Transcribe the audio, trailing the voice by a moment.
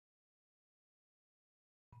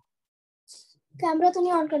Camera तो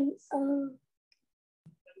नहीं on कर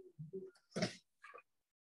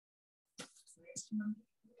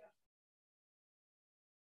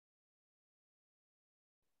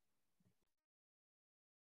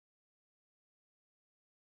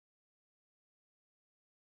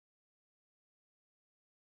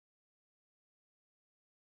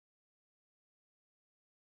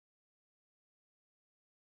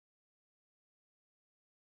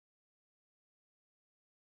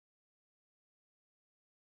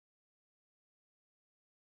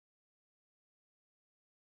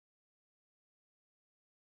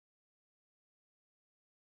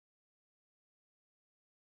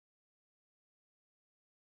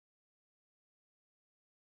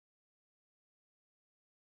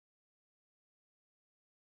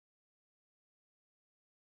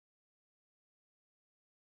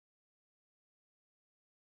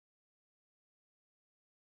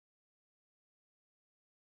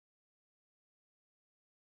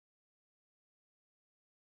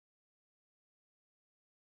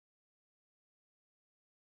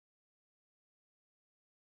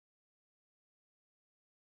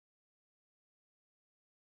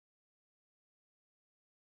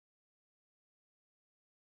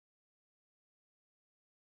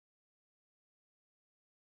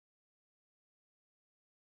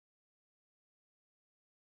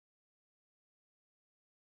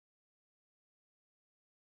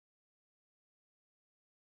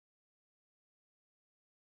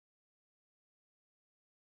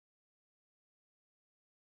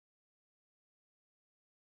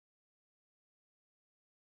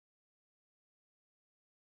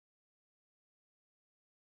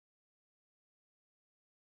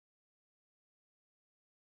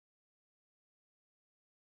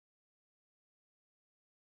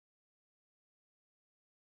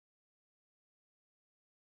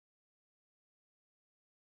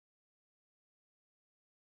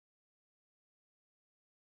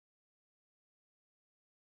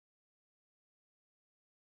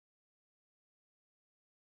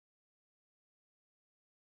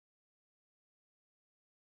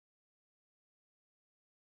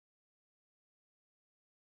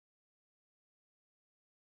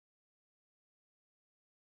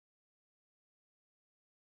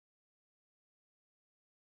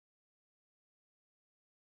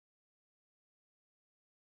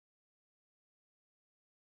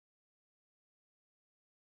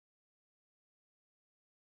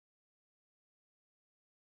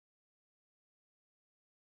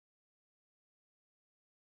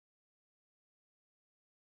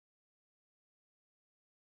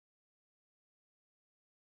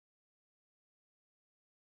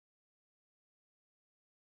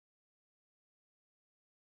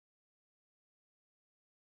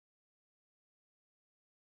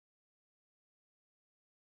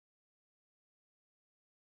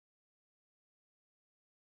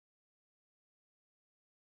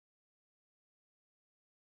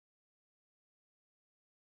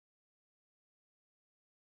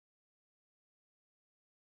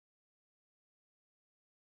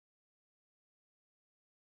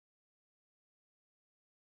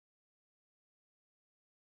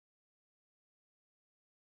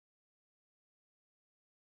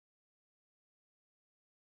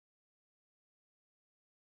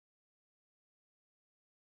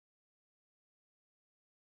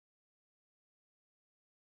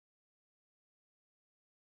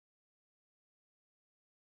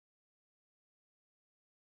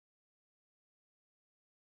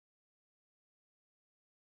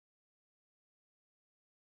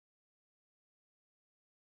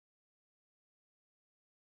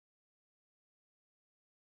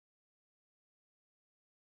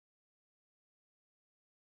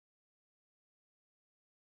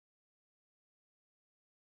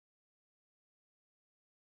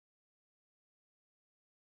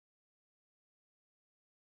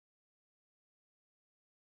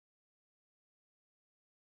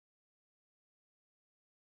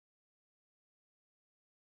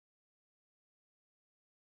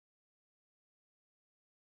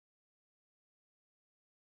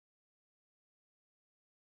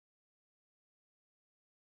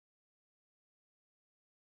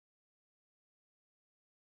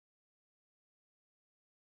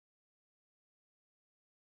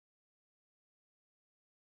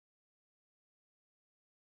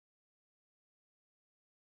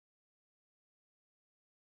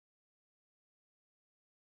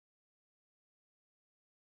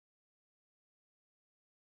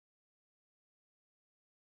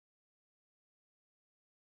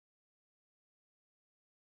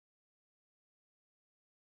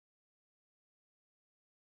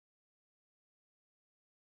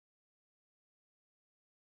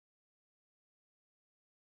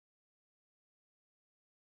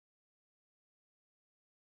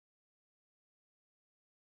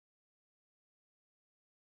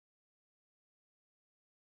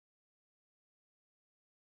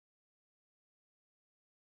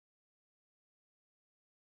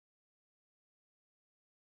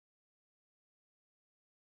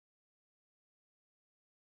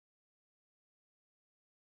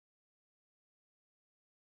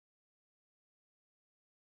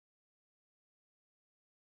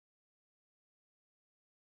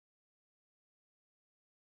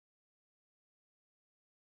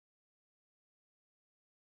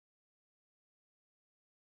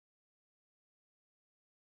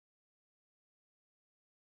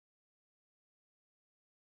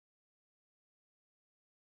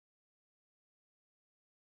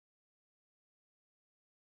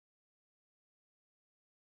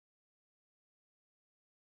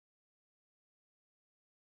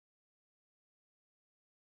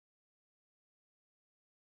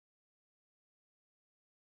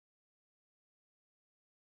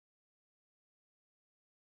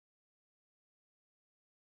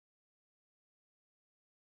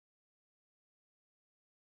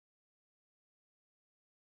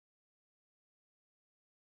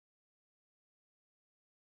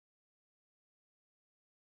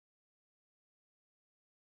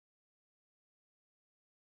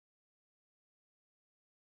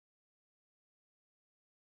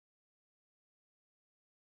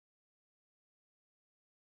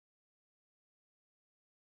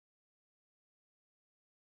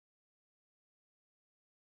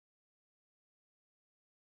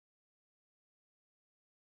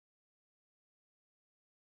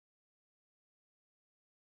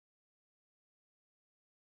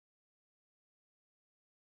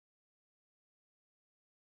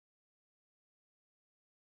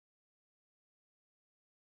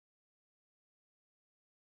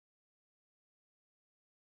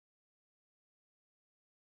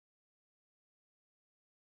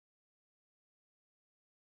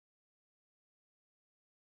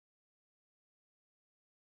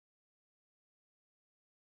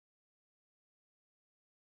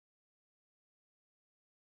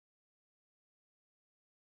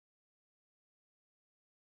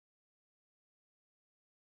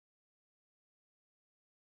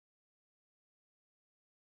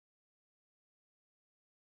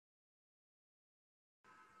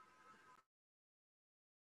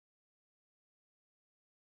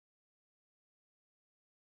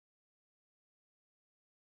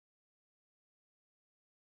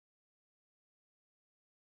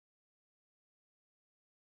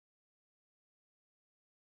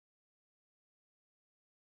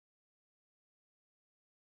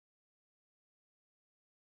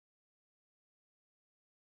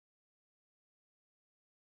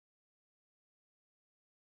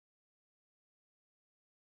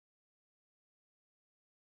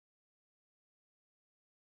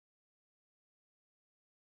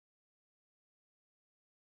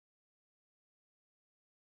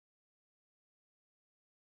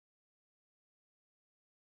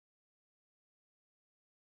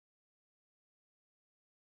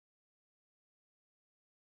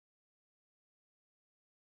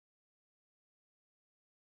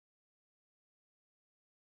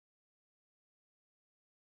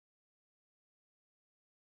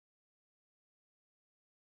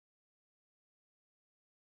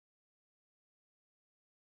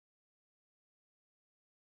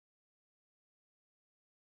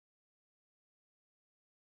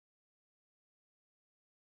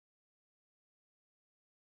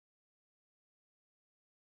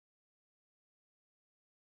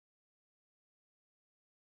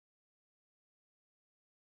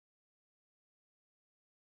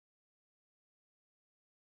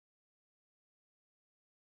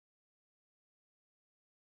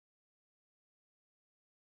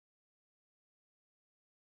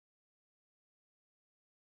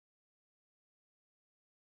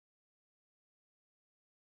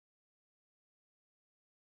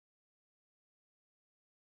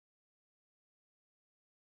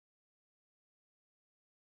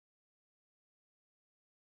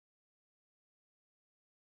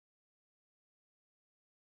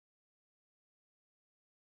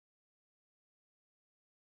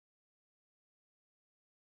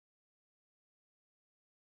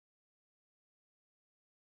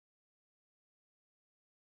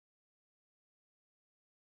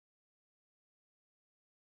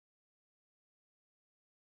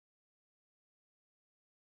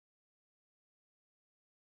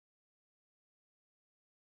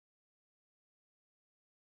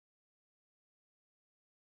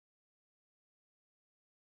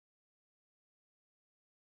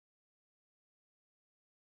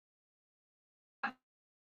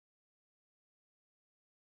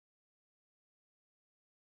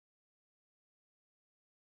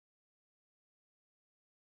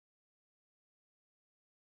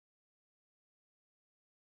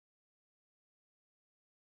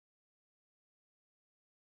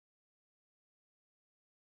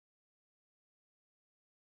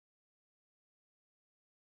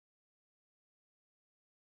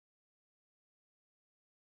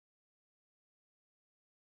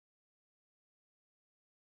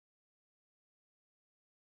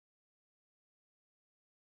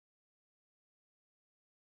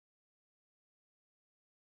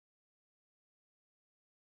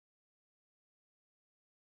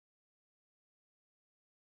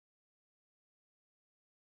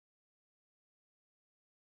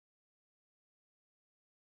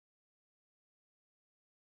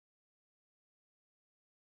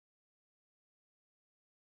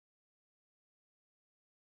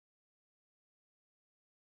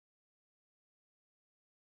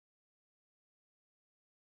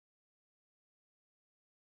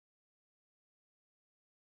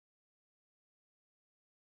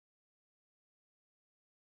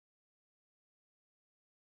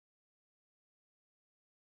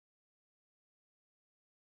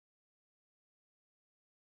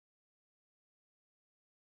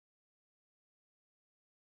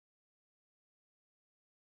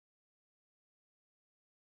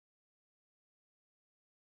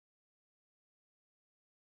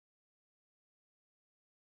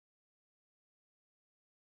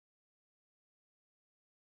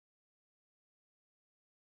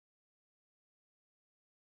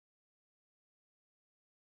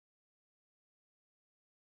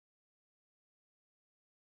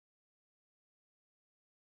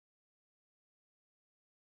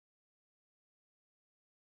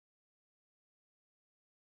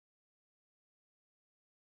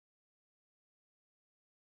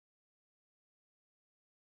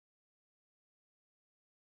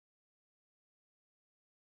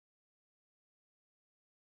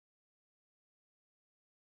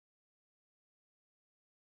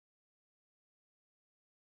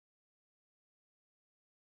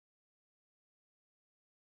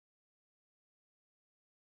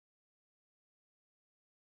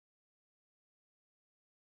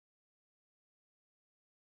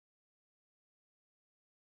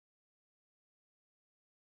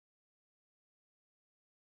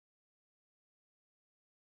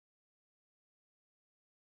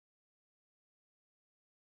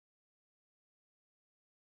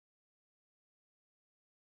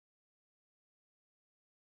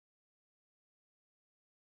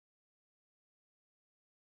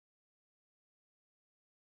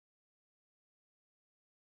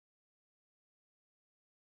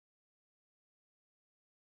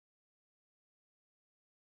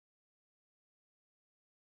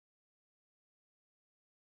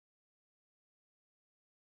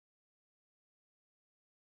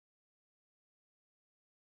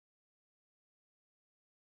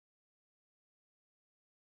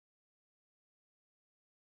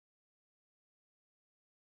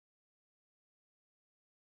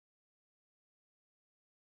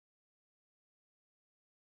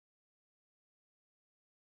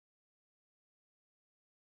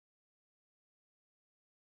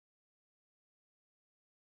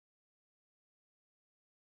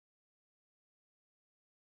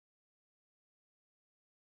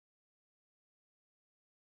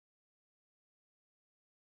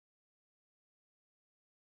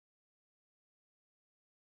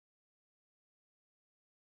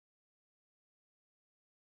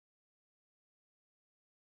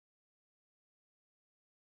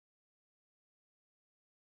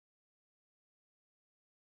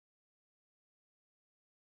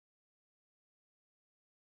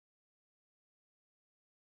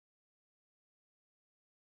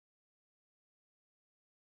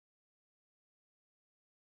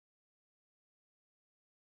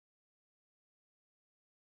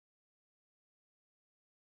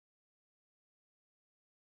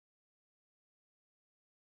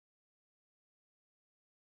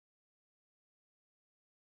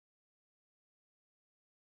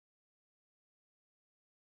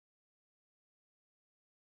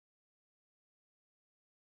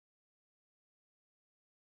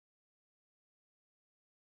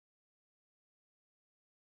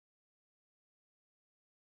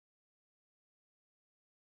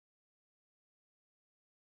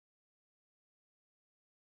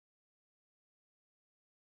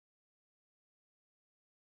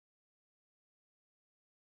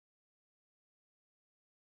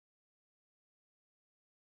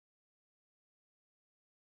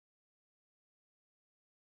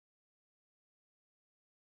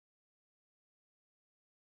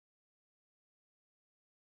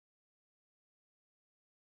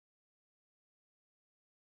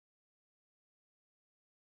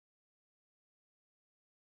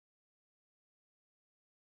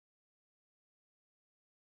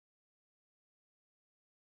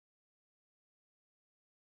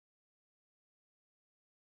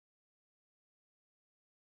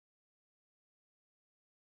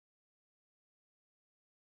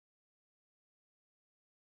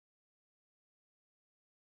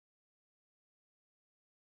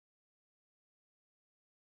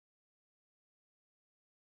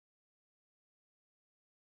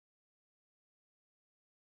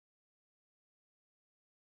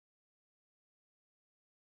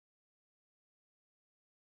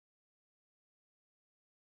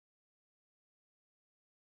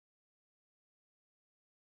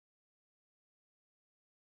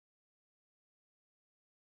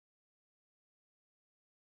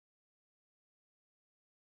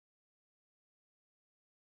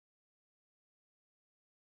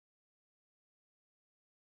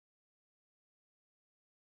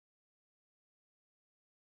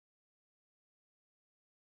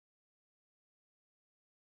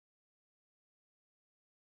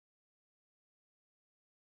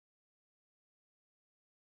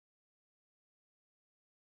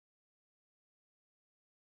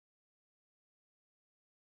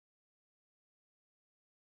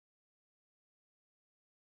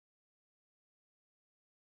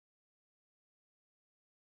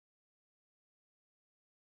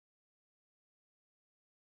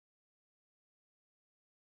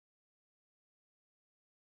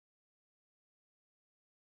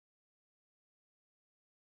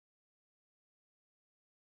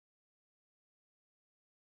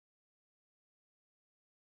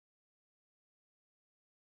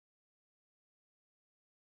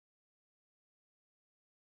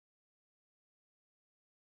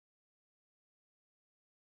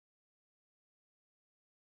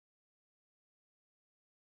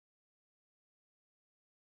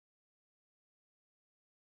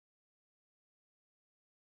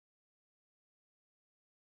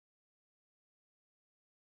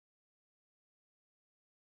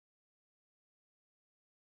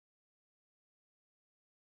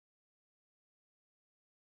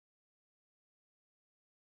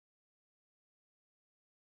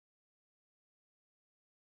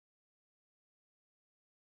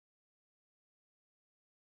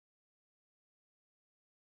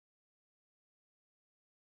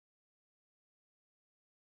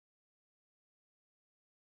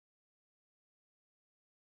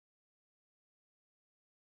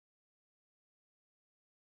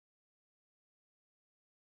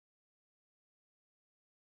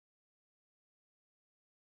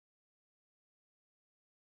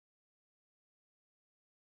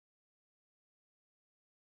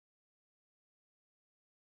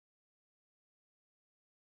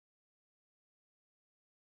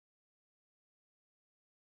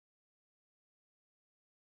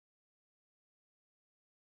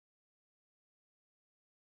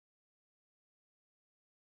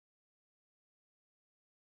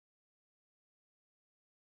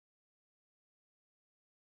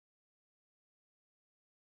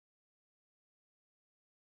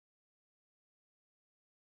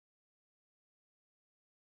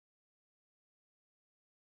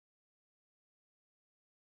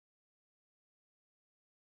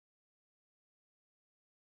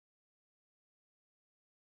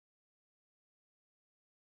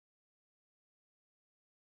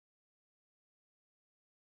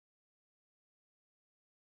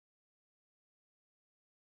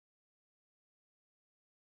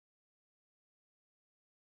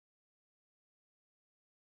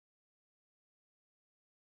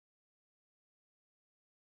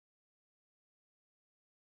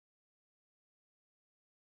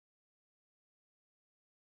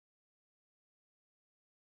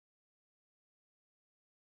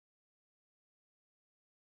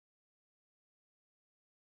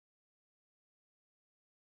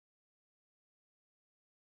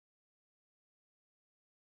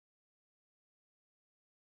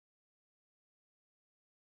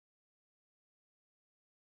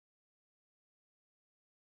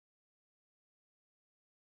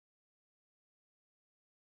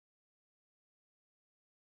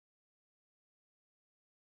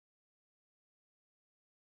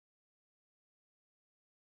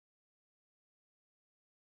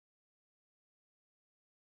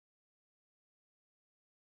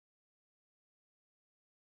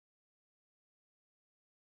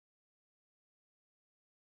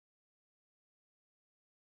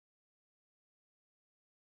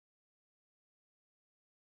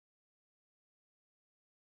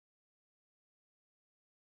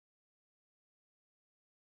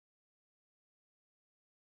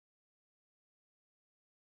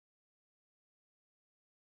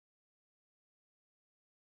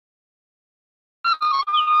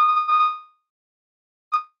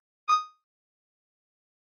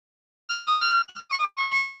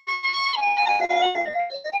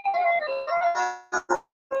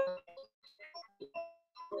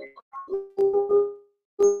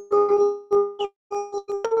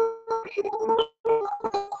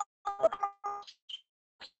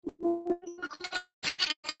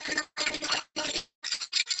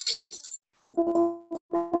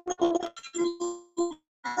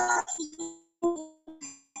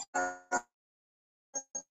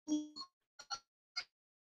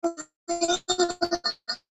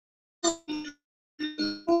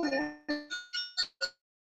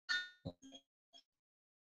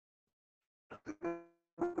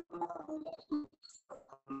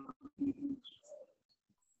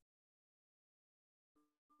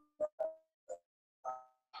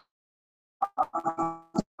Hare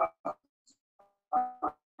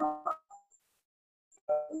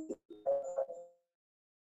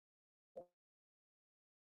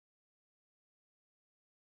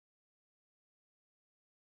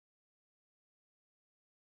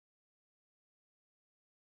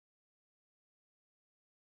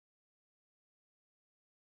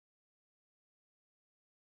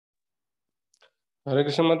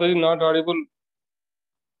Krishna Mataji, not audible.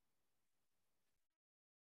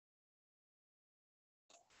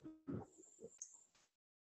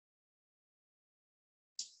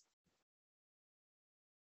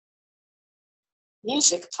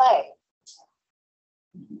 Music play.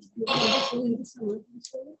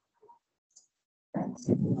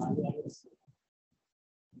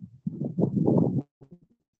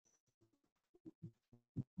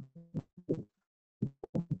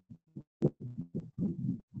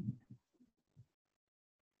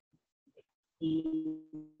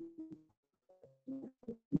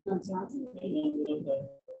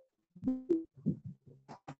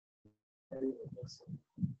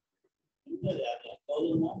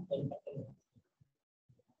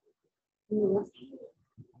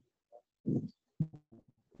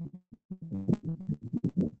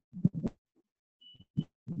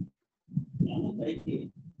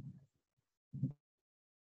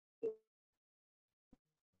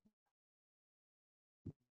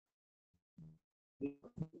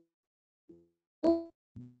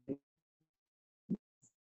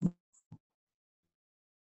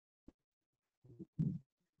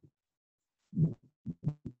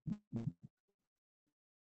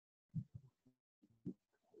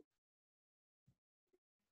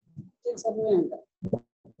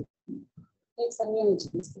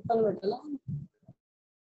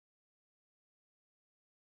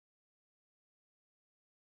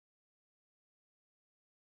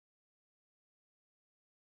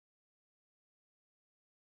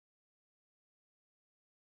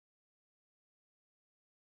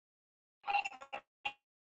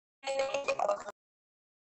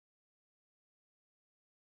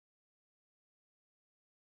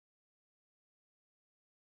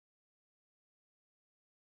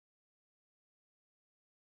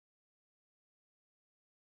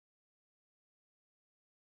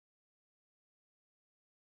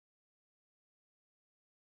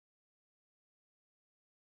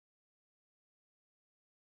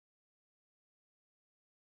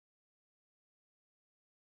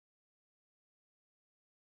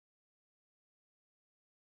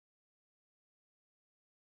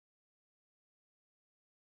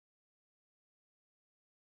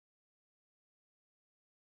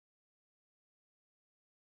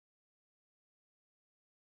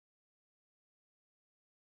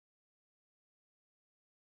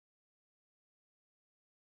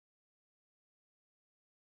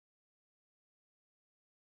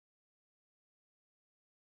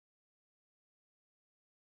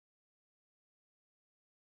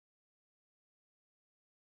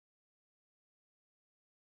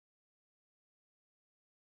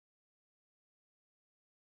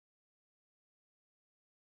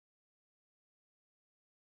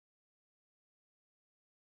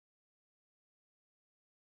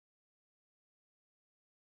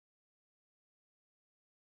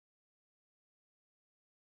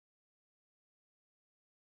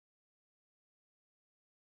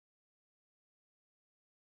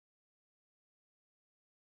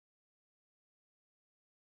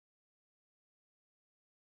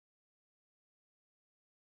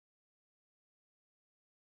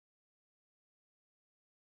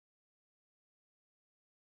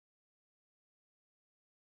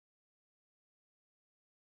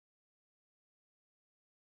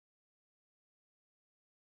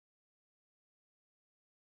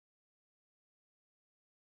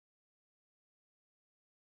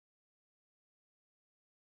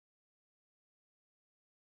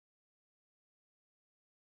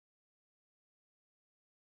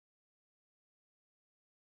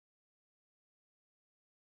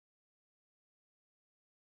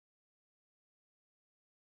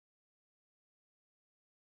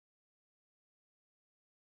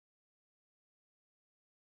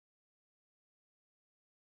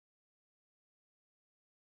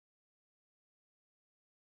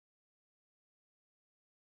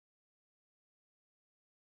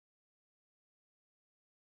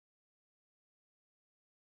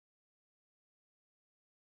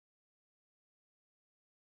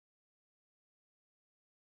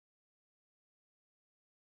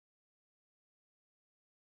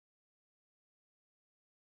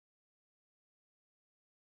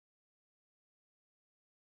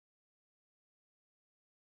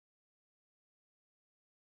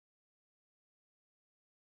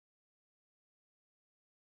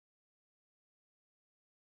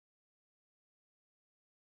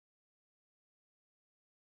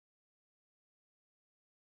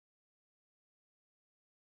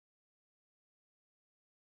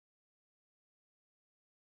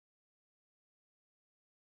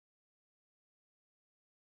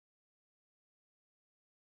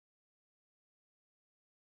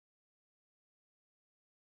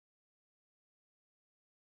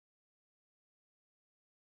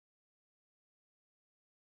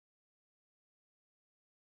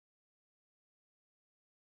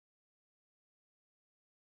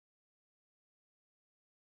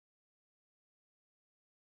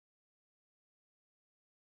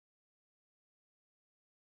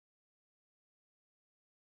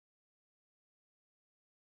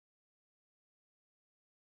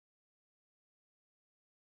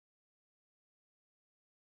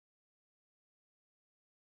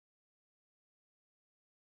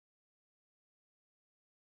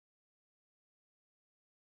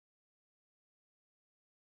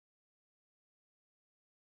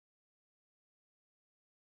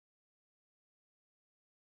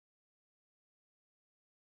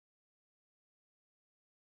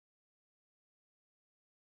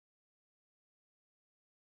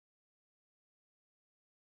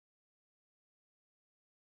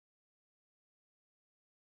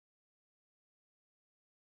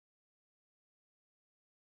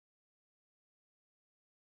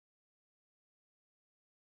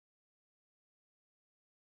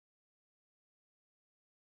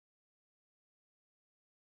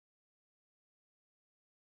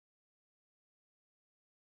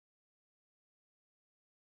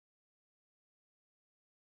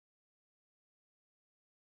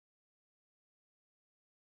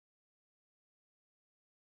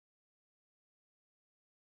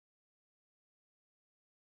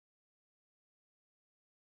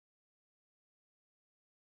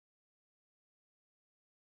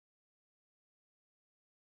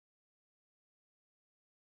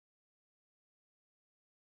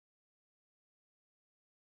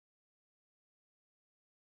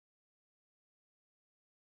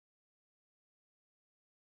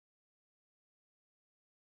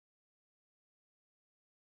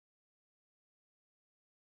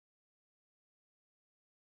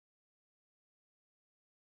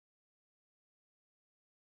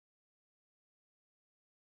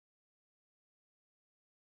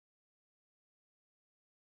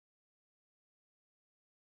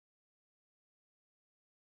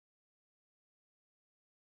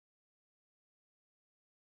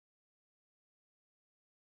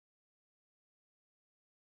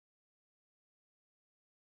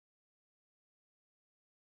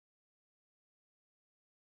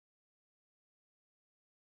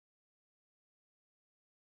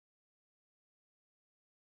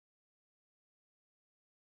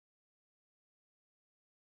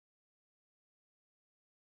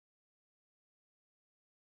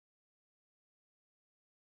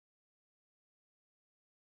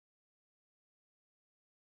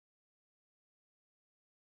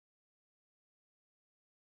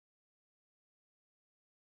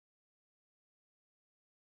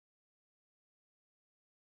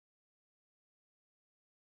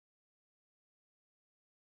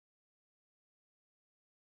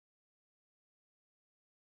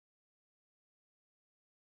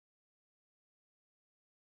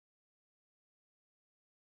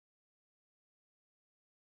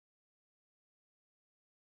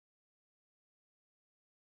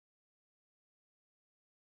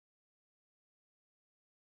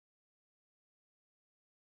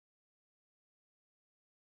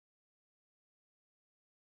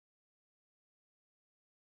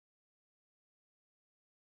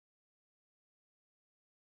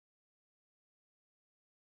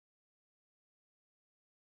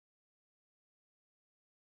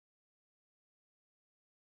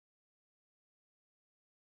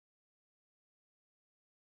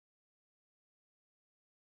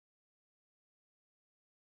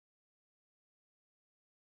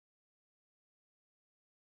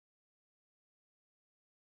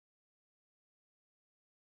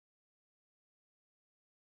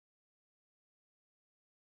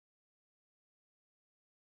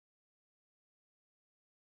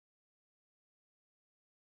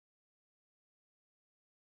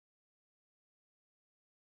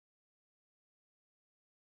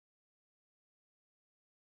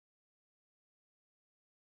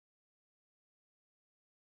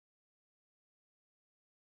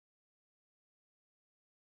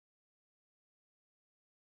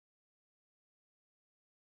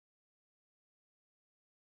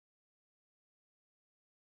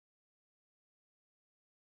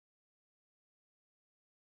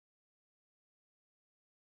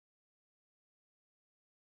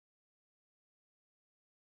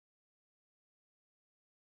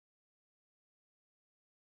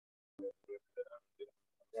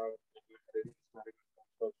 Hare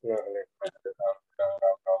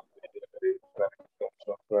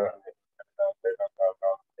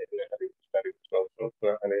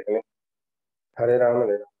Ram, Hare Ram, Ram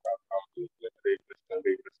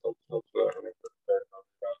Ram,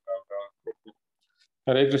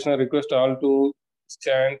 Hare Krishna, Hare Krishna, Hare Krishna. Request all to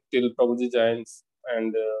chant till Prabhuji joins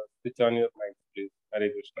and switch on your mic, please. Hare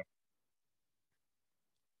Krishna.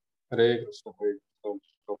 Hare Krishna, Hare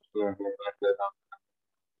Krishna, Hare Ram.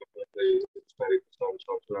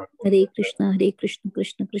 Hare Krishna, Hare Krishna,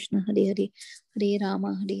 Krishna Krishna, Hare Hare, Hare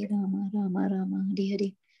Rama, Rama Rama, Hare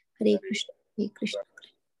Hare, Hare Krishna, Krishna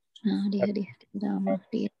Hare Hare, Hare Rama,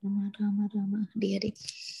 Rama Rama, Hare Hare,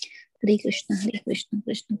 Hare Krishna, Krishna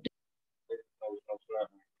Krishna.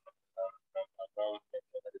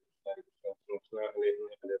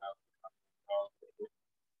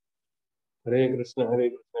 Hare Krishna, Hare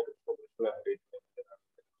Krishna, Krishna Krishna, Hare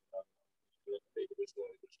Krishna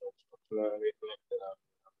Krishna, Hare Hare, Hare Ram, Hare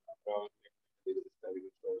Ram, Hare Krishna,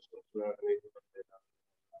 Krishna Hare Ram, Hare Ram, Hare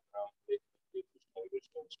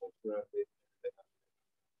Krishna,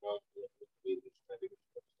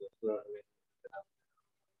 Krishna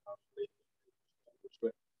Hare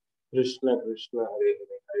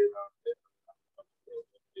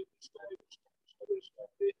Ram,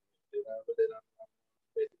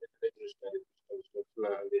 Hare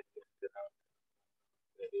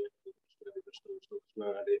Krishna,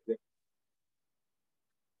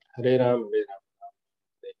 Hare Ram, Hare Ram,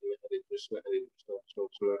 Hare Krishna, Hare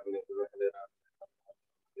Krishna, Hare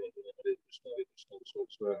Ram, Hare Krishna, Krishna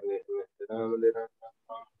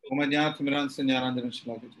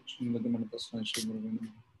Hare Ram, Hare Ram.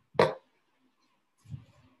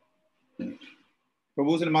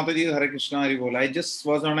 Prabhu's and Mataji, Hare Krishna, Hari Bol. I just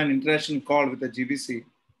was on an international call with the GBC.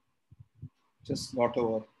 Just got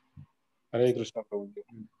over. Hare Krishna, Prabhuji.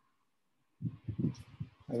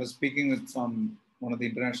 I was speaking with one of the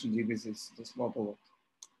international GBCs. Just got over.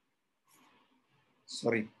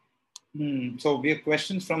 Sorry. So we have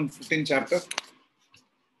questions from 15th chapter.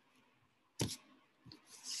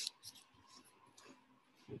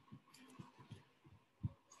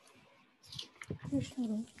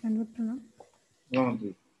 Krishna, Anupana. No.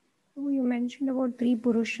 Oh, you mentioned about three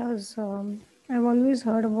Purushas. I've always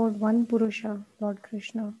heard about one Purusha, Lord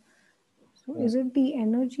Krishna. So is it the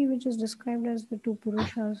energy which is described as the two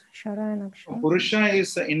Purushas, Shara and Akshara? Purusha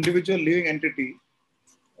is an individual living entity.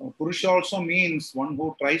 Purusha also means one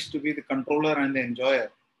who tries to be the controller and the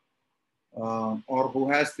enjoyer, or who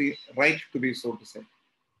has the right to be, so to say.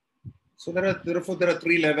 So therefore there are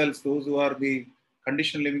three levels: those who are the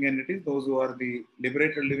conditioned living entities, those who are the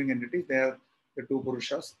liberated living entities. They are the two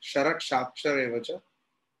Purushas, Sharak, Shakshara, Evacha,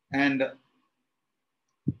 and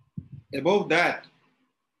above that,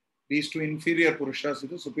 these two inferior Purushas is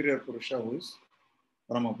the superior Purusha, who is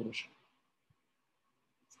Brahma Purusha.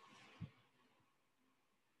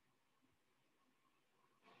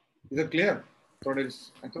 Is it clear? I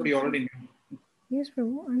thought you already knew. Yes,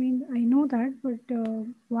 Prabhu. I mean, I know that, but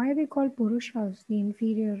why are they called Purushas, the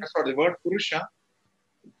inferior? That's what the word Purusha,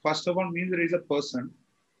 first of all, means there is a person.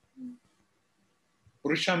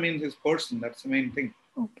 Purusha means his person. That's the main thing.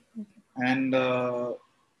 Okay. And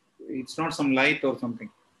it's not some light or something.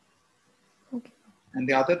 Okay. And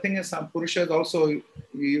the other thing is, Purusha is also, we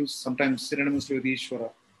use sometimes synonymously with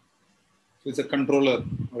Ishvara. So it's a controller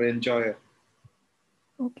or enjoyer.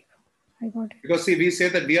 Okay, I got it. Because see, we say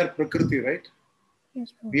that we are Prakriti, right?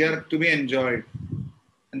 Yes, Prabhu. We are to be enjoyed.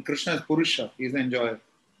 And Krishna is Purusha. He is the enjoyer.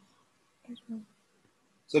 Yes, Prabhu.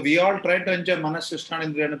 So we all try to enjoy Manasishthana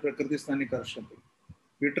Indriyana Prakriti Sthani Karshanti.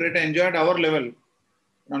 We try to enjoy at our level.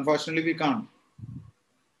 Unfortunately, we can't.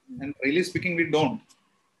 And really speaking, we don't.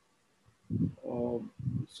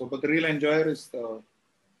 But the real enjoyer is the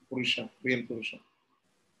Purusha, real Purusha.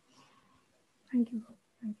 Thank you.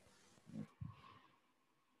 Thank you.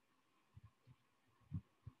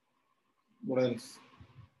 What else?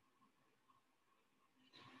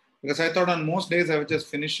 Because I thought on most days I was just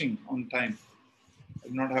finishing on time. I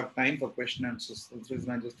did not have time for question and answers. That's the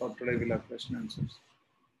reason I just thought today we'll have question and answers.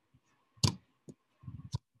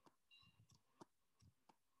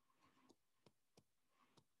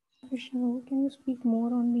 Krishna, can you speak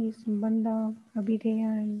more on the Sambandha, Abhideya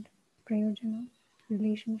and Prayojana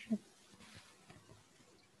relationship?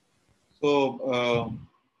 So,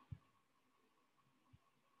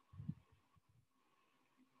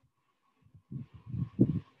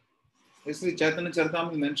 basically, Chaitanya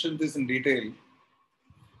Charitamrita mentioned this in detail.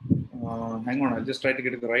 Hang on, I'll just try to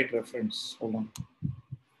get the right reference. Hold on.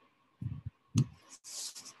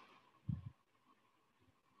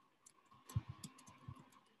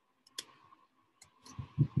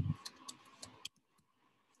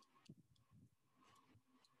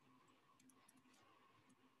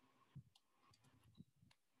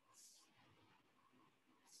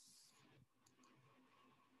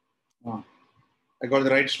 I got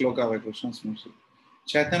the right shloka by Krishna's mercy.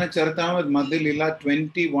 Chaitanya Charitamrita Madhya Leela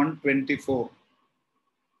 21:24.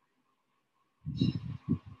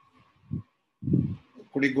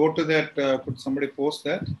 Could you go to that? Could somebody post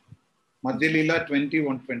that? Madhya Leela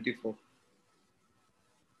 21:24.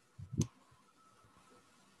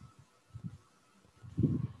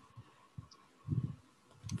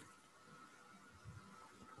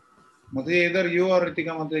 Madhya, either you or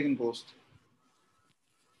Ritika Madhya can post.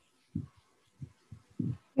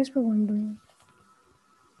 Yes, Prabhu, I'm doing it.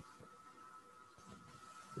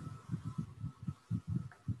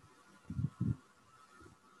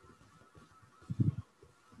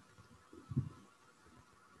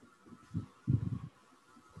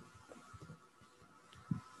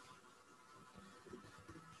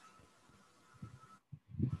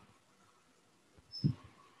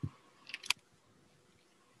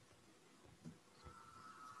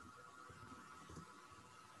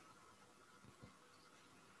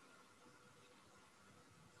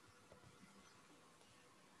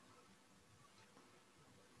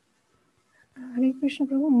 Hare Krishna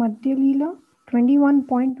Prabhu, Madhya Leela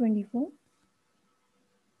 21.24.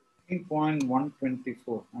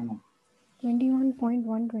 21.124. I know.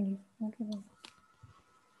 21.124. Okay, Prabhu.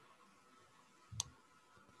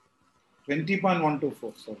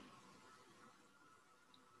 20.124. Sorry.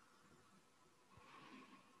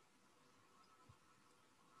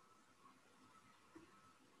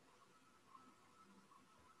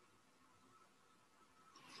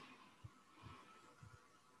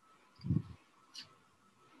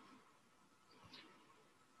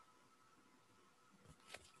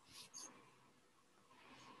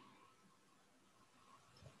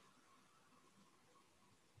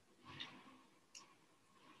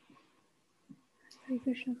 Hare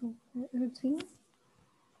Krishna Prabhu. Is it seen?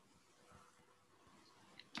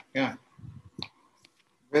 Yeah.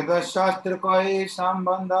 Veda Shastra Koi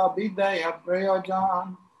Sambandha Vidya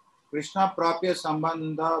Prayojan Krishna Prapya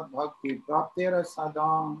Sambandha Bhakti Praptera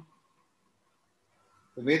Sadam.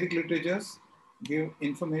 The Vedic literatures give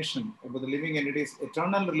information about the living entity's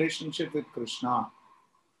eternal relationship with Krishna,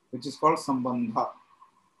 which is called Sambandha.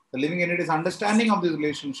 The living entity's understanding of this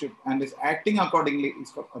relationship and is acting accordingly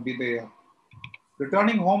is called Abhideya.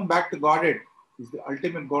 Returning home back to Godhead is the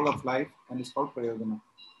ultimate goal of life and is called Prayodhana.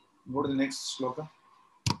 Go to the next shloka.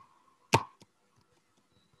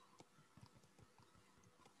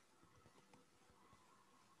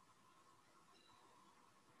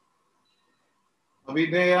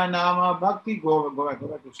 Abhideya Nama Bhakti, go back to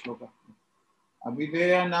shloka.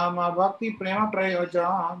 Abhideya Nama Bhakti Prema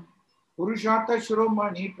Prayojan Purushartha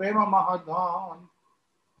Shiromani Prema Mahadhan.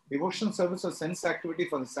 Devotional service or sense activity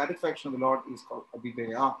for the satisfaction of the Lord is called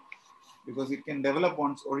Abhideya because it can develop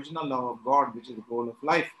one's original love of God, which is the goal of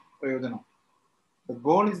life, Prayodhana. The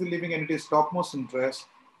goal is the living entity's topmost interest.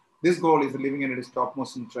 This goal is the living entity's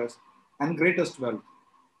topmost interest and greatest wealth.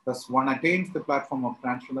 Thus, one attains the platform of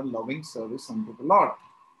transcendental loving service unto the Lord.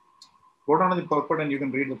 Go down to the purport and you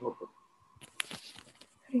can read the purport.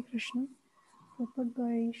 Hare Krishna. Purport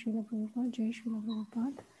by Srila Prabhupada, Jai Srila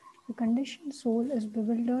Prabhupada. The conditioned soul is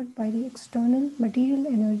bewildered by the external material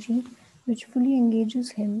energy which fully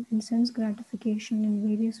engages him in sense gratification in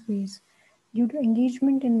various ways. Due to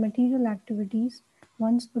engagement in material activities,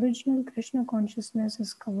 one's original Krishna consciousness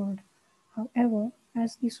is covered. However,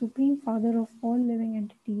 as the Supreme Father of all living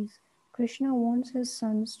entities, Krishna wants his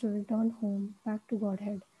sons to return home back to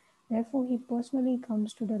Godhead. Therefore, he personally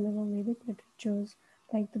comes to deliver Vedic literatures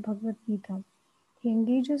like the Bhagavad Gita. He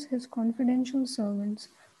engages his confidential servants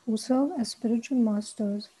who serve as spiritual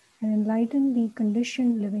masters and enlighten the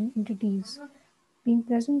conditioned living entities. Being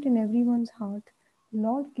present in everyone's heart, the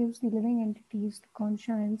Lord gives the living entities the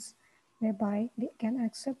conscience whereby they can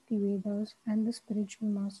accept the Vedas and the spiritual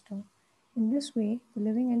master. In this way, the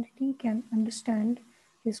living entity can understand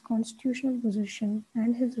his constitutional position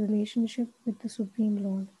and his relationship with the Supreme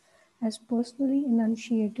Lord, as personally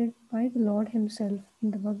enunciated by the Lord himself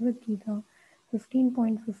in the Bhagavad Gita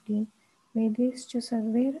 15.15, Vedescha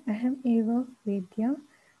sarver aham eva vedya.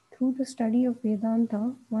 Through the study of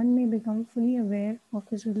Vedanta, one may become fully aware of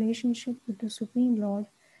his relationship with the Supreme Lord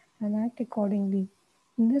and act accordingly.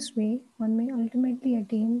 In this way, one may ultimately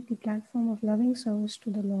attain the platform of loving service to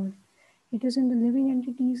the Lord. It is in the living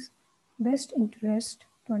entity's best interest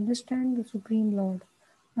to understand the Supreme Lord.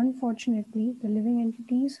 Unfortunately, the living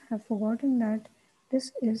entities have forgotten that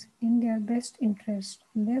this is in their best interest,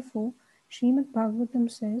 and therefore, Srimad Bhagavatam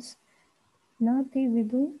says, Na te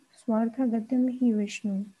vidu swartha gatyam hi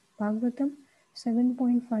Vishnu. Bhagavatam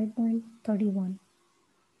 7.5.31.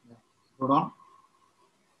 Hold on.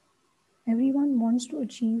 Everyone wants to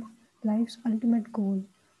achieve life's ultimate goal,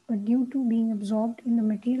 but due to being absorbed in the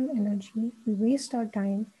material energy, we waste our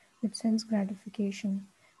time with sense gratification.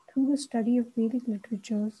 Through the study of Vedic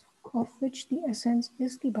literatures, of which the essence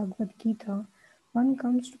is the Bhagavad Gita, one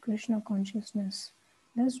comes to Krishna consciousness.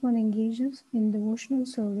 Thus one engages in devotional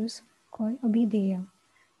service called Abhideya.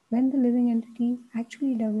 When the living entity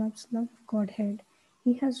actually develops love of Godhead,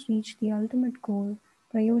 he has reached the ultimate goal,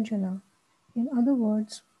 Prayojana. In other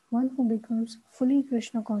words, one who becomes fully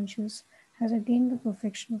Krishna conscious has attained the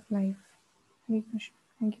perfection of life. Hare Krishna.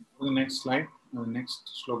 Thank you. The next slide, next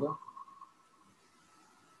sloka.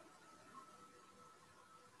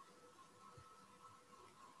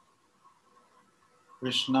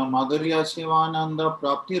 Krishna Madhurya Shivananda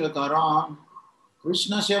Prapti Rakaran.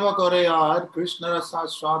 Krishna Seva Koreyar, Krishna Rasa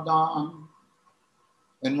Swadan.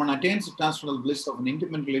 When one attains the transcendental bliss of an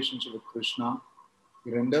intimate relationship with Krishna, he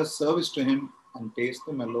renders service to him and tastes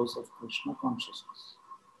the mellows of Krishna consciousness.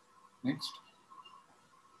 Next.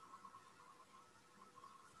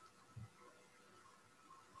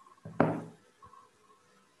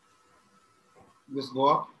 Just go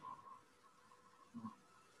up.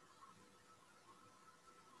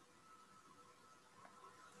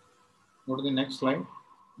 Go to the next slide.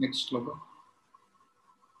 Next sloka.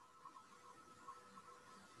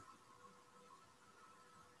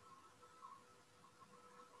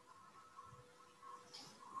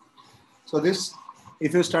 So this,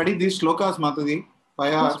 if you study these slokas, Mataji,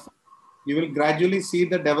 5 hours, you will gradually see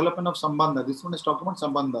the development of Sambandha. This one is talking about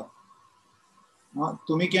Sambandha.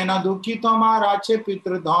 Tumi kena dukhi tomara che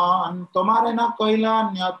pitradhan, tomare na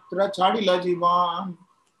koila nyatra chadila jivan.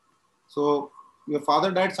 So your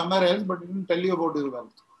father died somewhere else, but he didn't tell you about his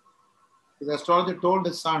wealth. His astrologer told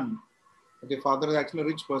his son that your father is actually a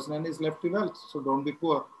rich person and he's left you wealth, so don't be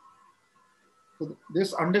poor. So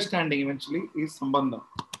this understanding eventually is Sambandha.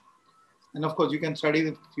 And of course, you can study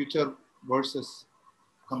the future verses,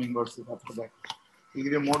 coming verses after that. We'll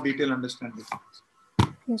give you a more detailed understanding.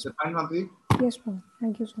 Yes, Fine, Mataji? yes, ma'am.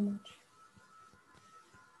 Thank you so much.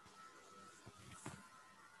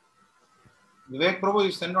 Vivek Prabhu,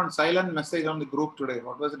 you sent on silent message on the group today.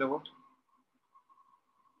 What was it about?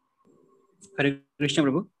 Hare Krishna,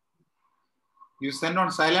 Prabhu. You sent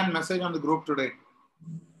on silent message on the group today.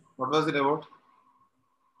 What was it about?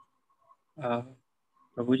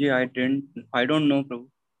 Prabhuji, I don't know, Prabhu.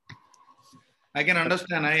 I can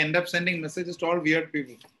understand. I end up sending messages to all weird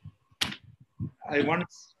people. I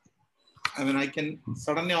can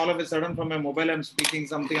suddenly, all of a sudden from my mobile, I'm speaking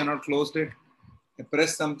something, I not closed it. I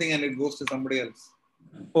press something and it goes to somebody else.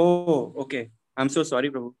 Oh, okay. I'm so sorry,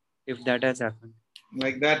 Prabhu, if that has happened.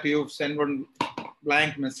 Like that, you send one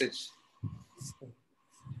blank message.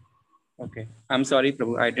 Okay. I'm sorry,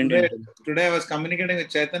 Prabhu. I didn't. Today I was communicating with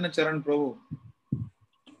Chaitanya Charan Prabhu.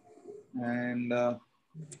 And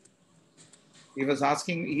he was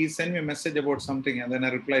asking, he sent me a message about something and then I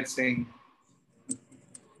replied saying,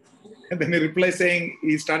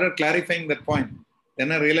 he started clarifying that point.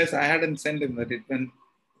 Then I realized I hadn't sent him that. It went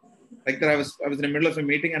like that. I was in the middle of a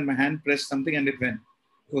meeting and my hand pressed something and it went.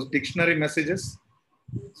 Those dictionary messages,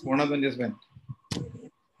 so one of them just went.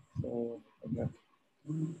 So, like that.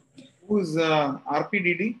 Who's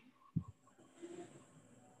RPDD?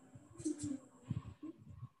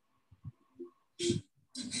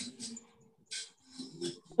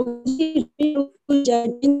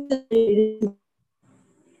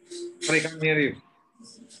 I can't hear you.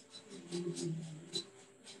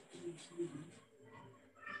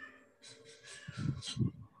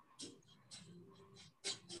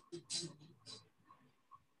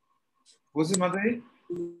 Who's it, Mataji?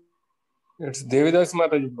 It's Devidas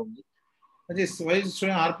Mataji, Prabhu. Why is it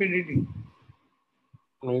showing RPDD?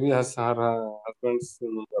 Maybe has her husband's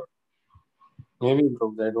number. Maybe,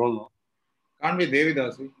 Prabhu, I don't know. Can't be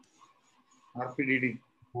Devidas. RPDD.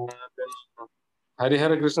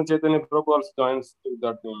 Hare Krishna Chaitanya Prabhu also joins to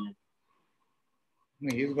that name.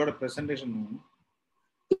 No, he's got a presentation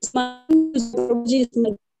now.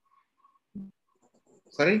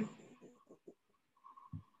 Sorry?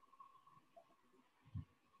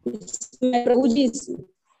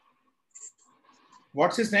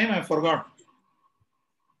 What's his name? I forgot.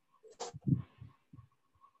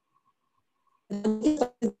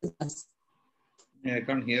 Yeah, I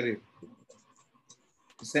can't hear you.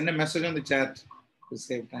 Send a message on the chat to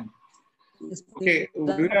save time. Okay,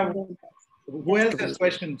 who else has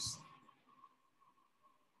questions?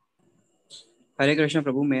 Hare Krishna,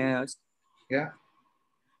 Prabhu, may I ask? Yeah.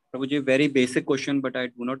 Prabhuji, very basic question, but I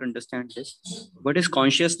do not understand this. What is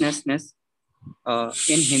consciousness? In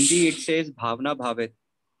Hindi, it says bhavna bhavit.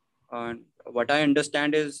 And what I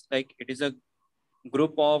understand is like it is a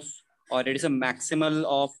group of, or it is a maximal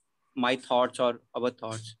of my thoughts or our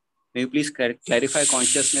thoughts. May you please clarify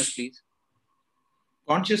consciousness, please?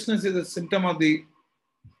 Consciousness is a symptom of the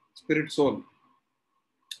spirit soul.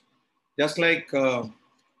 Just like the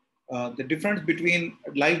difference between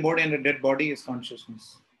a live body and a dead body is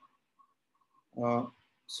consciousness.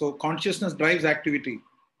 So consciousness drives activity.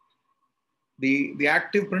 The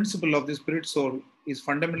active principle of the spirit soul is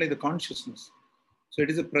fundamentally the consciousness. So it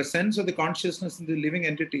is the presence of the consciousness in the living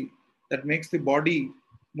entity that makes the body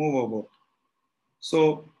move about.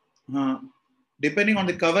 So depending on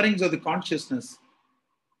the coverings of the consciousness,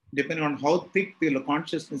 depending on how thick the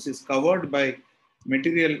consciousness is covered by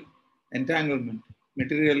material entanglement,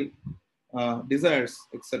 material desires,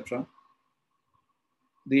 etc.,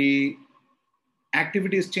 the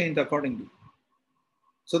activity is changed accordingly.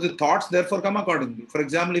 So the thoughts therefore come accordingly. For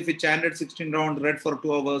example, if you chanted 16 rounds, read for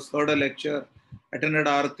 2 hours, heard a lecture, attended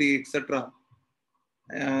Aarti, etc.,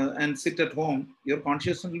 and sit at home, your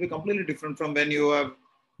consciousness will be completely different from when you have,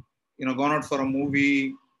 gone out for a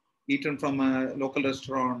movie, eaten from a local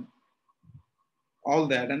restaurant, all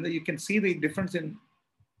that, and you can see the difference in.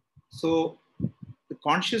 So the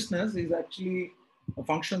consciousness is actually a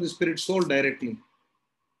function of the spirit soul directly,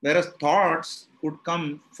 whereas thoughts could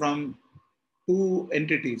come from two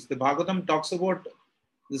entities. The Bhagavatam talks about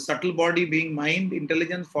the subtle body being mind,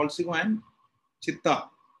 intelligence, false ego, and chitta.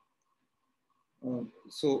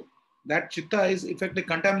 So that chitta is effectively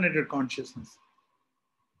contaminated consciousness.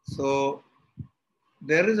 So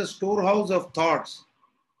there is a storehouse of thoughts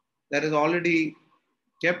that is already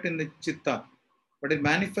kept in the chitta, but it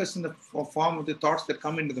manifests in the form of the thoughts that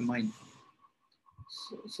come into the mind.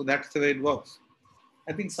 So that's the way it works.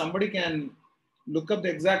 I think somebody can look up the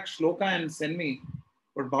exact shloka and send me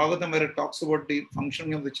what Bhagavatam where it talks about the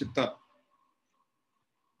functioning of the chitta.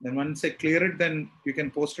 Then once I clear it, then you can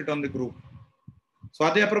post it on the group.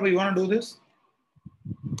 Swadhyaya Prabhu, you want to do this?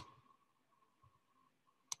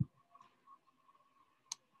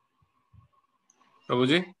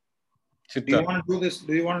 Prabhuji? Do you want to do this?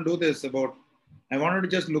 Do you want to do this about? I wanted to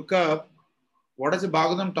just look up what does the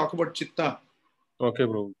Bhagavatam talk about chitta. Okay,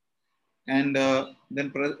 bro. And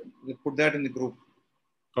then put that in the group.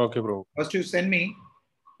 Okay, bro. First you send me.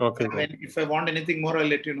 Okay, bro. If I want anything more, I'll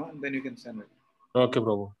let you know, and then you can send it. Okay,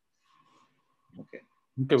 bro. Okay.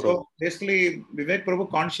 Okay, bro. So basically, Vivek Prabhu,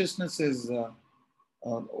 consciousness is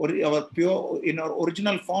our pure. In our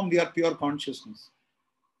original form, we are pure consciousness.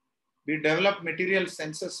 We develop material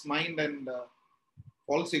senses, mind, and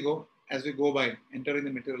false ego as we go by entering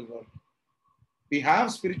the material world. We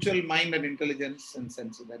have spiritual mind and intelligence and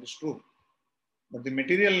senses. That is true. But the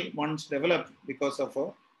material ones develop because of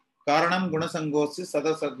a karanam gunasangosi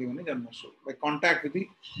sadasadyuni janmashu, by contact with the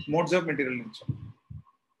modes of material nature.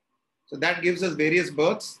 So that gives us various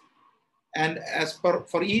births, and as per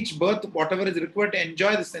for each birth, whatever is required to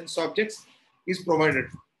enjoy the sense objects is provided.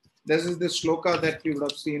 This is the shloka that you would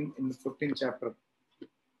have seen in the 15th chapter.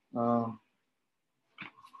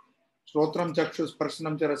 Shrotram chakshus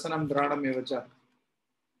prasanam cha rasanam dhranam evacha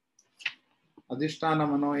adhishtana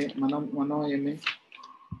manoyame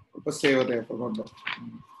upasevate. I forgot that.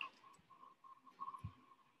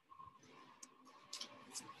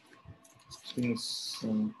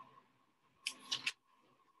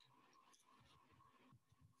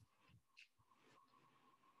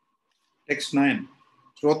 Text 9.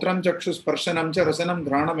 Shrotram chakshus parshanam cha rasanam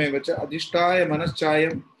dhranam evacha adhishtaya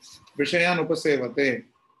manaschayam vishayan upasevate.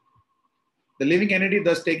 The living entity,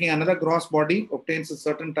 thus taking another gross body, obtains a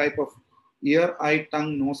certain type of ear, eye,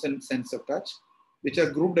 tongue, nose, and sense of touch, which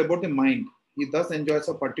are grouped about the mind. He thus enjoys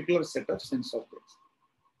a particular set of sense objects.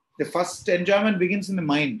 The first enjoyment begins in the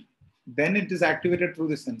mind. Then it is activated through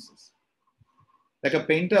the senses. Like a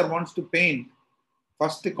painter wants to paint,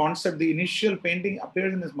 first the concept, the initial painting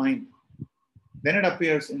appears in his mind. Then it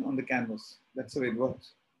appears on the canvas. That's the way it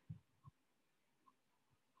works.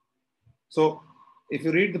 So if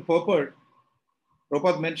you read the purport,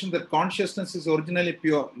 Prabhupada mentioned that consciousness is originally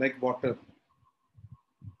pure, like water.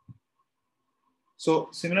 So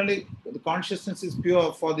similarly, the consciousness is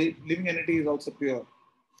pure for the living entity is also pure.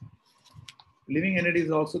 Living entity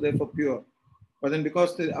is also therefore pure. But then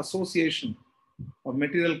because the association of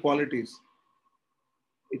material qualities,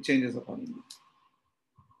 it changes accordingly.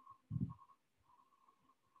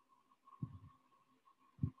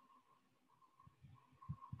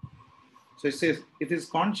 So it says, it is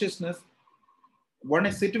consciousness. One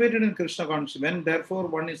is situated in Krishna consciousness. When therefore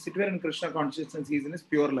one is situated in Krishna consciousness, he is in his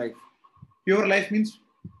pure life. Pure life means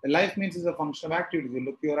is a function of activities,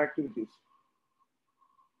 pure activities.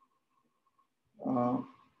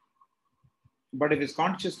 But if his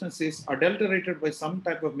consciousness is adulterated by some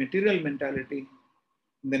type of material mentality,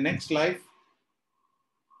 in the next life,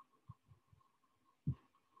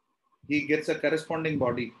 he gets a corresponding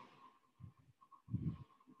body.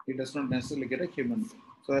 He does not necessarily get a human being.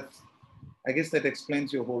 So that's, I guess that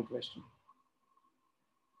explains your whole question.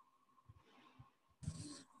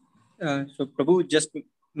 So Prabhu, just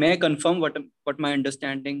may I confirm what my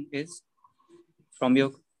understanding is from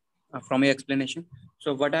your explanation?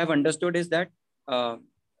 So what I have understood is that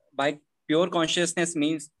by pure consciousness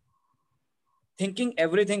means thinking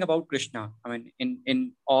everything about Krishna. I mean,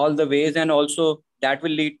 in all the ways, and also that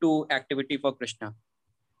will lead to activity for Krishna.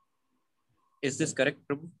 Is this correct,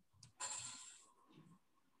 Prabhu?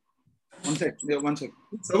 One sec.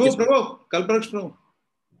 Prabhu, Kalparaksh Prabhu.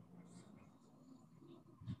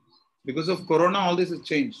 Because of Corona, all this has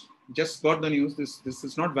changed. Just got the news. This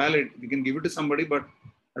is not valid. You can give it to somebody, but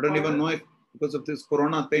I don't even know if because of this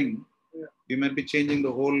Corona thing, you might be changing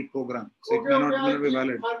the whole program. So it may not be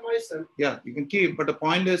valid. Yeah, you can keep, but the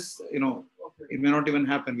point is, it may not even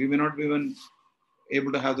happen. We may not be even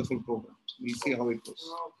able to have the full program. We'll see how it goes.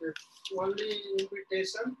 Okay. Only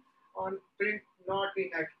invitation on print, not in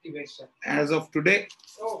activation. As of today,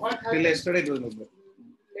 till yesterday it was like that.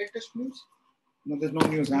 Latest news? No, there's no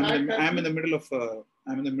news. I'm in the middle of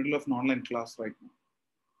an online class right now.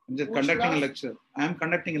 I'm just conducting a lecture. I'm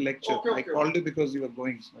conducting a lecture. Okay. I called you because you were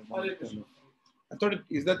going. So I thought,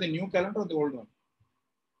 is that the new calendar or the old one?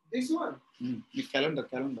 This one? The calendar.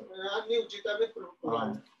 New Jitavit.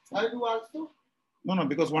 I do also? No,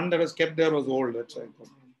 because one that was kept there was old. That's why I thought.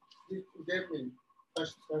 You gave me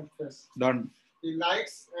first. Done. You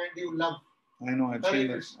likes and you love. I know.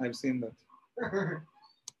 I've seen that.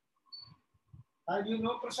 And you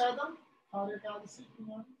know prasadam?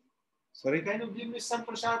 Sorry? Can you give me some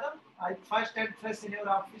prasadam? I first and first in your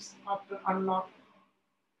office after unlock.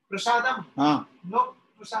 Prasadam? No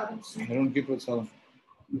prasadam. Sweet. I don't keep prasadam.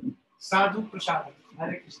 Sadhu prasadam.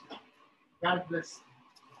 Hare Krishna. God bless.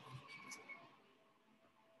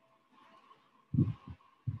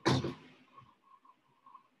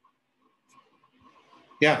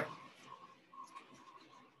 Yeah.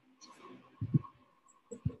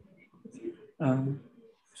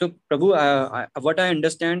 So Prabhu, what I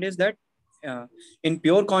understand is that in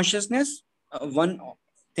pure consciousness, one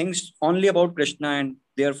thinks only about Krishna and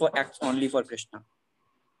therefore acts only for Krishna.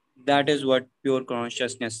 That is what pure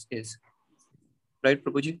consciousness is. Right,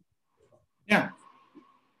 Prabhuji? Yeah.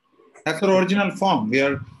 That's our original form. We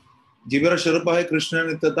are Jivara Sharupa Krishna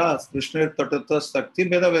Nityadas, Krishna Tatata Sakti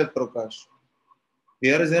Veda Ved Prakash.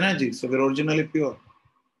 Here is energy, so we're originally pure.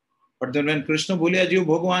 But then when Krishna Bhuliya Jiv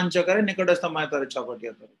Bhagwan Chakare Nikadastha Mayatare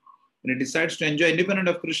Chapatya Tare. When he decides to enjoy independent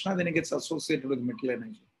of Krishna, then he gets associated with material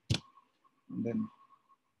energy. And then.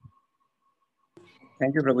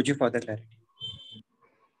 Thank you, Prabhuji, for the clarity.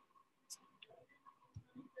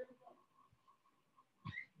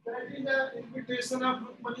 That is the invitation of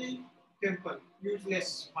Rukmani temple,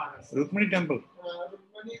 useless Manas. Rukmani temple?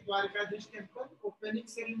 Rukmani Dwarkadish temple, opening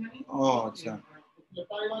ceremony. Oh, acha. I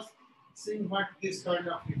was seeing what this kind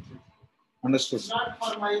of it is. Understood. Not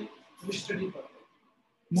for my mystery purpose.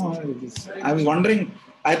 No, I was wondering,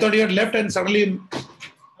 I thought you had left and suddenly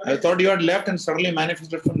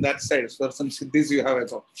manifested from that side. So some siddhis you have, I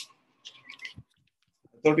thought.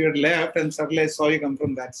 I thought you had left and suddenly I saw you come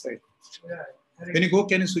from that side. Yeah. When you go,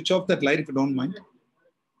 can you switch off that light if you don't mind?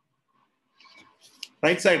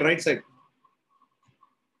 Right side.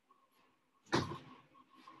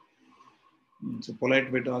 It's a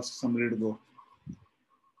polite way to ask somebody to go.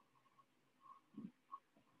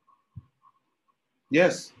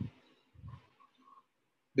 Yes.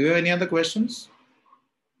 Do you have any other questions?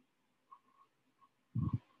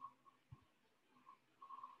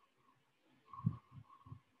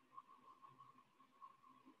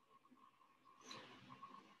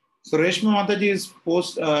 So Reshma Mataji is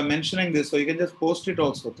mentioning this, so you can just post it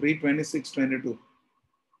also, 3/26/22.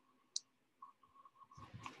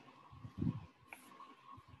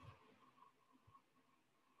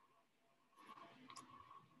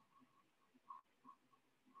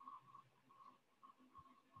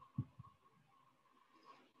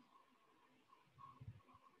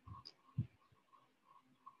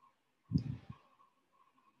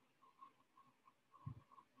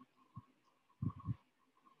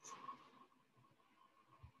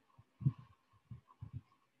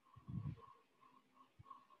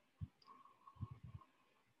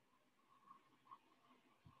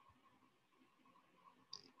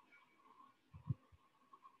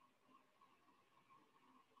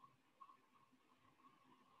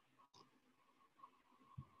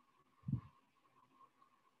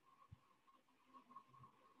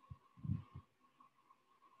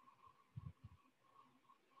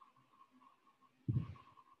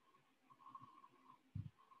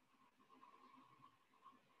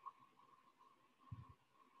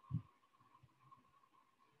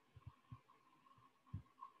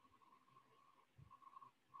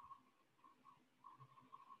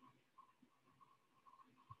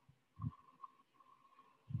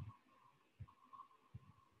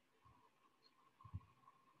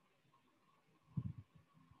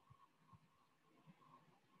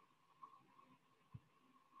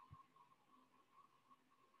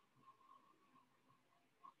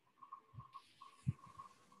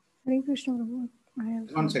 Hare Krishna, Prabhu. I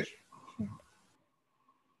have one second.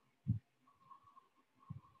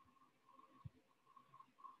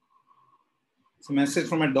 It's a message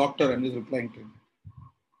from a doctor. I'm just replying to him.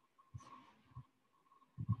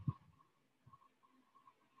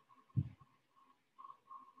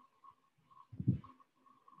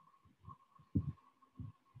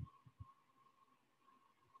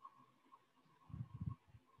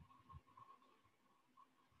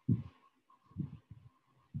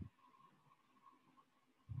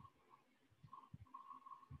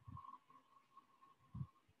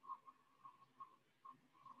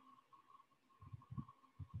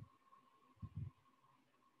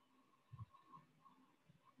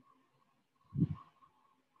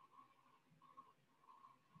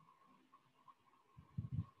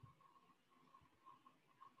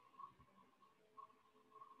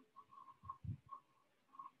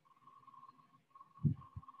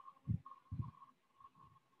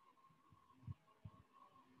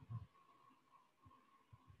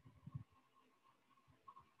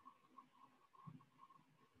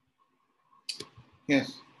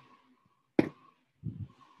 Yes.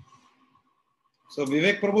 So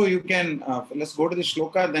Vivek Prabhu, you can, let's go to the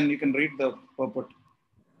shloka, then you can read the purport.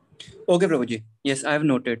 Okay, Prabhuji. Yes, I have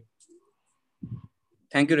noted.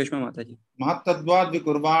 Thank you, Reshma Mataji. Mahatadvad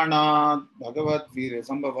vikurvana bhagavat veer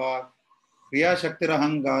sambhava kriya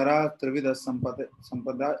shaktirahangara trivida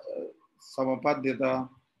sampada samapadyata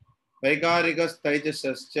vaigarigas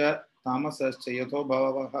taijasascha tamasascha yatho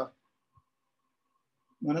bhavaha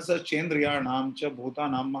manasa chendriyanam cha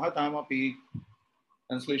bhutanam mahatamapi.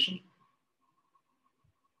 Translation.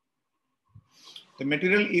 The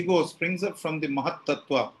material ego springs up from the Mahat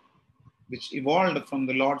Tattva, which evolved from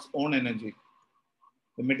the Lord's own energy.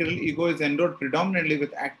 The material ego is endowed predominantly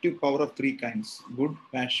with active power of three kinds: good,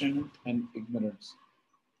 passionate, and ignorance.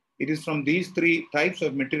 It is from these three types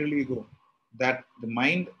of material ego that the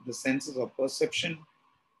mind, the senses of perception,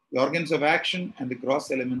 the organs of action, and the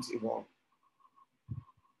gross elements evolve.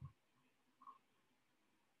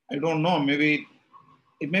 I don't know, maybe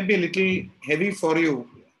it may be a little heavy for you.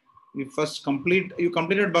 You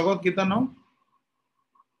completed Bhagavad Gita now?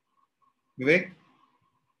 Vivek?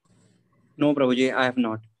 No, Prabhuji, I have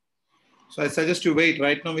not. So I suggest you wait.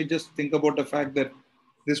 Right now, we just think about the fact that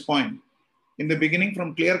this point, in the beginning,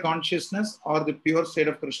 from clear consciousness or the pure state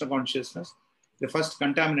of Krishna consciousness, the first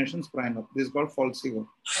contamination sprang up. This is called false ego.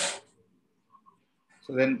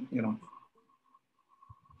 So then,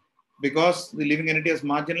 because the living entity has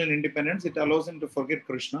marginal independence, it allows him to forget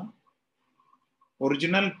Krishna.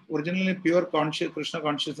 Originally pure Krishna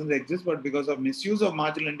consciousness exists, but because of misuse of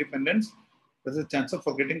marginal independence, there's a chance of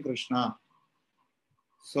forgetting Krishna.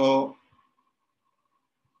 So,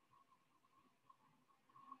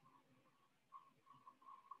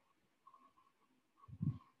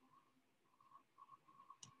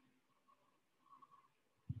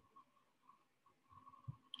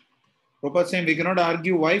 Prabhupada saying we cannot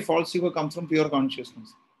argue why false ego comes from pure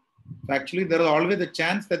consciousness. Actually, there is always a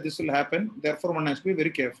chance that this will happen. Therefore, one has to be very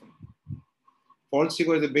careful. False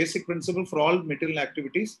ego is a basic principle for all material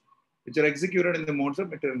activities which are executed in the modes of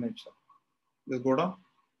material nature. Just go down.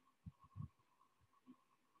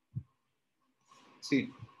 See,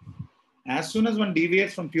 as soon as one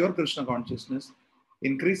deviates from pure Krishna consciousness,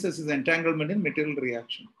 increases his entanglement in material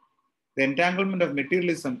reaction. The entanglement of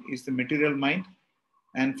materialism is the material mind,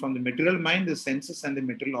 and from the material mind, the senses and the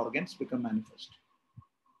material organs become manifest.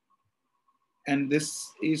 And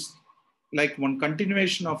this is like one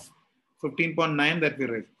continuation of 15.9 that we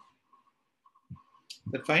read.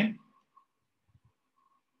 Is that fine?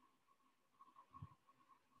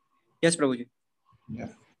 Yes, Prabhuji. Yeah.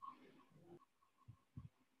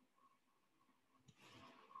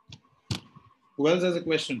 Who else has a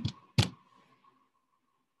question?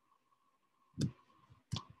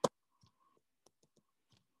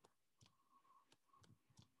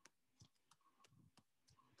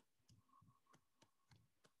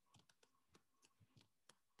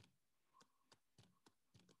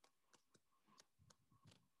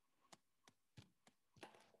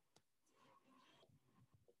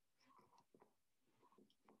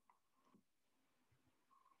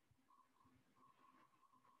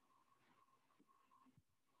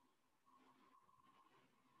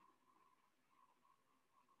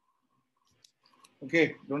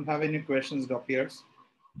 Okay, don't have any questions, it appears.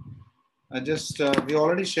 We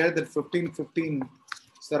already shared that 15:15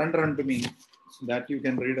 surrender unto me, so that you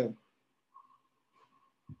can read out.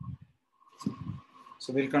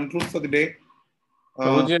 So we'll conclude for the day.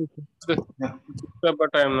 But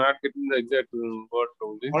I am not getting the exact word.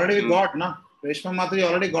 Already got, na? Reshma Mataji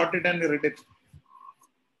already got it and read it.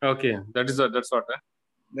 Okay, that's what.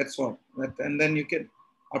 That's what. And then you can,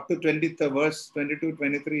 up to 20th verse, 22,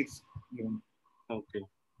 23, it's given. Okay.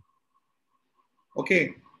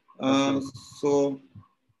 Okay. So,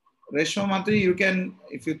 Reshma Mataji, you can,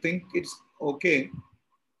 if you think it's okay,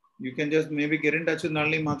 you can just maybe get in touch with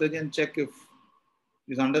Nalini Mataji and check if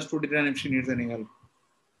she's understood it and if she needs any help.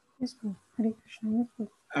 Yes, sir. Hare Krishna. Yes, sir.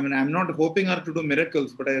 I mean, I'm not hoping her to do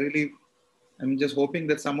miracles, but I'm just hoping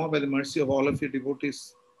that somehow by the mercy of all of you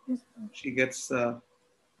devotees, Yes, sir. she gets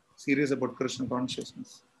serious about Krishna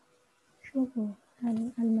consciousness. Sure, sir.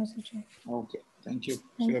 I'll message her. Okay. Thank you.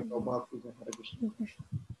 Thank Srila you. Prabhupada Ki Jai. Hare Krishna. Hare Krishna.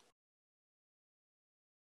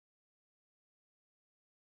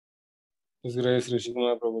 His Grace Rishi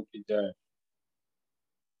Kumar Prabhu ki jai.